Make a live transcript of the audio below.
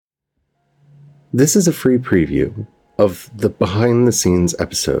This is a free preview of the behind-the-scenes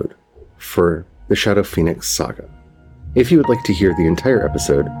episode for the Shadow Phoenix Saga. If you would like to hear the entire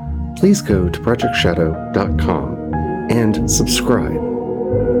episode, please go to projectshadow.com and subscribe.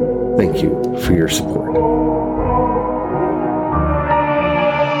 Thank you for your support.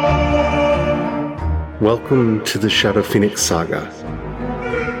 Welcome to the Shadow Phoenix Saga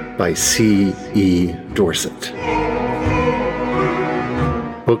by C. E. Dorset.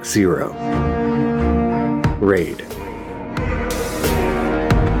 Book 0. Raid.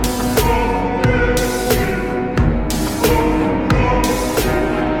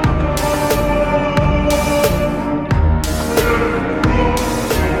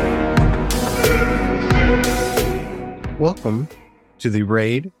 Welcome to the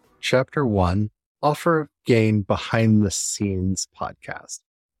Raid Chapter 1 Offer of Gain Behind the Scenes podcast.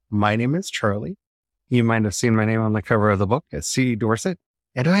 My name is Charlie. You might have seen my name on the cover of the book as C. Dorset,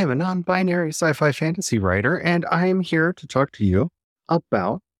 and I am a non-binary sci-fi fantasy writer, and I am here to talk to you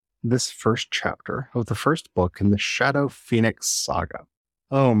about this first chapter of the first book in the Shadow Phoenix Saga.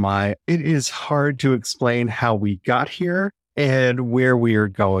 Oh my, it is hard to explain how we got here and where we are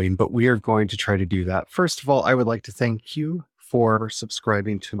going, but we are going to try to do that. First of all, I would like to thank you for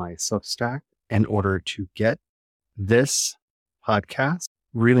subscribing to my Substack in order to get this podcast.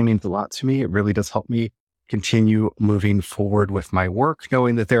 Really means a lot to me. It really does help me continue moving forward with my work,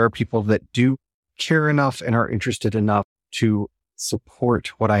 knowing that there are people that do care enough and are interested enough to support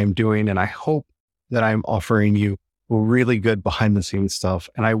what I am doing. And I hope that I'm offering you really good behind the scenes stuff.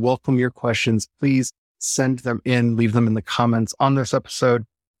 And I welcome your questions. Please send them in, leave them in the comments on this episode.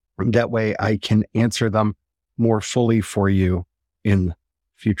 That way I can answer them more fully for you in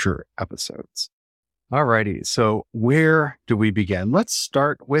future episodes. Alrighty, so where do we begin? Let's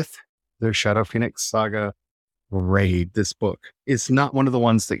start with the Shadow Phoenix Saga Raid. This book is not one of the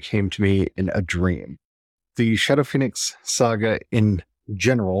ones that came to me in a dream. The Shadow Phoenix Saga in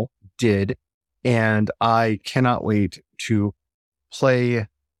general did, and I cannot wait to play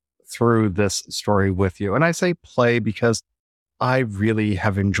through this story with you. And I say play because I really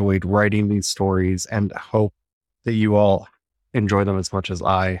have enjoyed writing these stories and hope that you all enjoy them as much as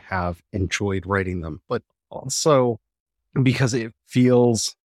I have enjoyed writing them, but also because it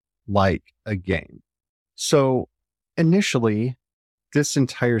feels like a game. So initially, this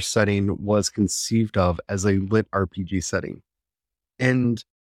entire setting was conceived of as a lit RPG setting, and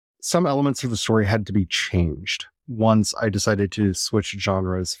some elements of the story had to be changed once I decided to switch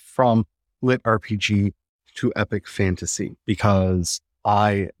genres from lit RPG to epic fantasy, because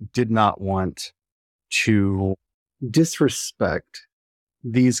I did not want to disrespect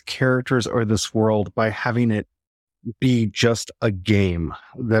these characters or this world by having it be just a game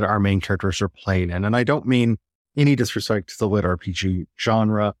that our main characters are playing in. And I don't mean any disrespect to the lit RPG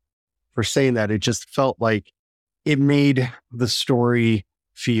genre for saying that. It just felt like it made the story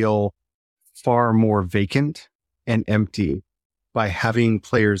feel far more vacant and empty by having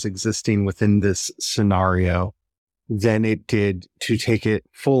players existing within this scenario than it did to take it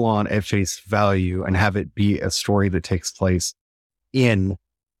full on at face value and have it be a story that takes place in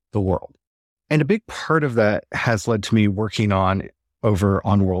the world. And a big part of that has led to me working on over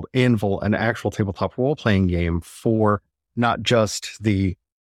on World Anvil, an actual tabletop role-playing game for not just the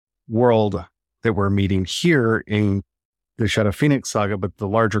world that we're meeting here in the Shadow Phoenix Saga, but the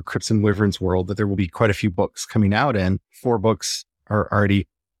larger Crimson Wyverns world that there will be quite a few books coming out in. 4 books are already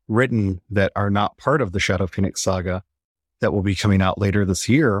written that are not part of the Shadow Phoenix Saga that will be coming out later this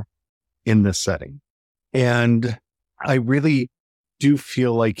year in this setting. And I really do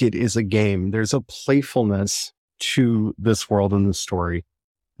feel like it is a game. There's a playfulness to this world and the story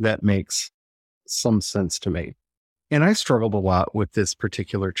that makes some sense to me. And I struggled a lot with this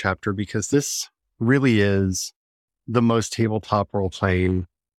particular chapter because this really is the most tabletop role-playing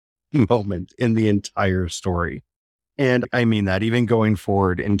moment in the entire story. And I mean that even going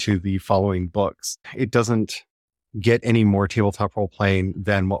forward into the following books, it doesn't get any more tabletop role-playing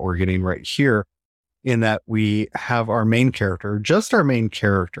than what we're getting right here, in that we have our main character, just our main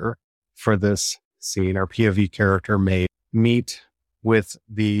character for this scene. Our POV character may meet with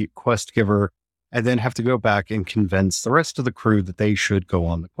the quest giver and then have to go back and convince the rest of the crew that they should go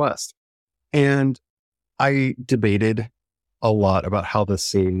on the quest. And I debated a lot about how this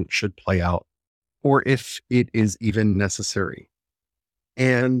scene should play out, or if it is even necessary.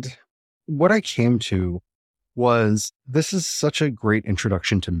 And what I came to was, this is such a great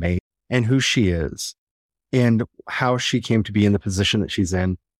introduction to May and who she is and how she came to be in the position that she's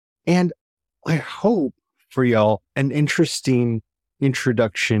in. And I hope for y'all an interesting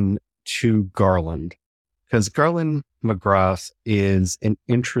introduction to Garland, because Garland McGrath is an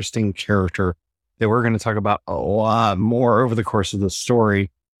interesting character that we're going to talk about a lot more over the course of the story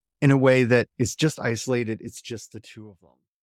in a way that is just isolated. It's just the two of them.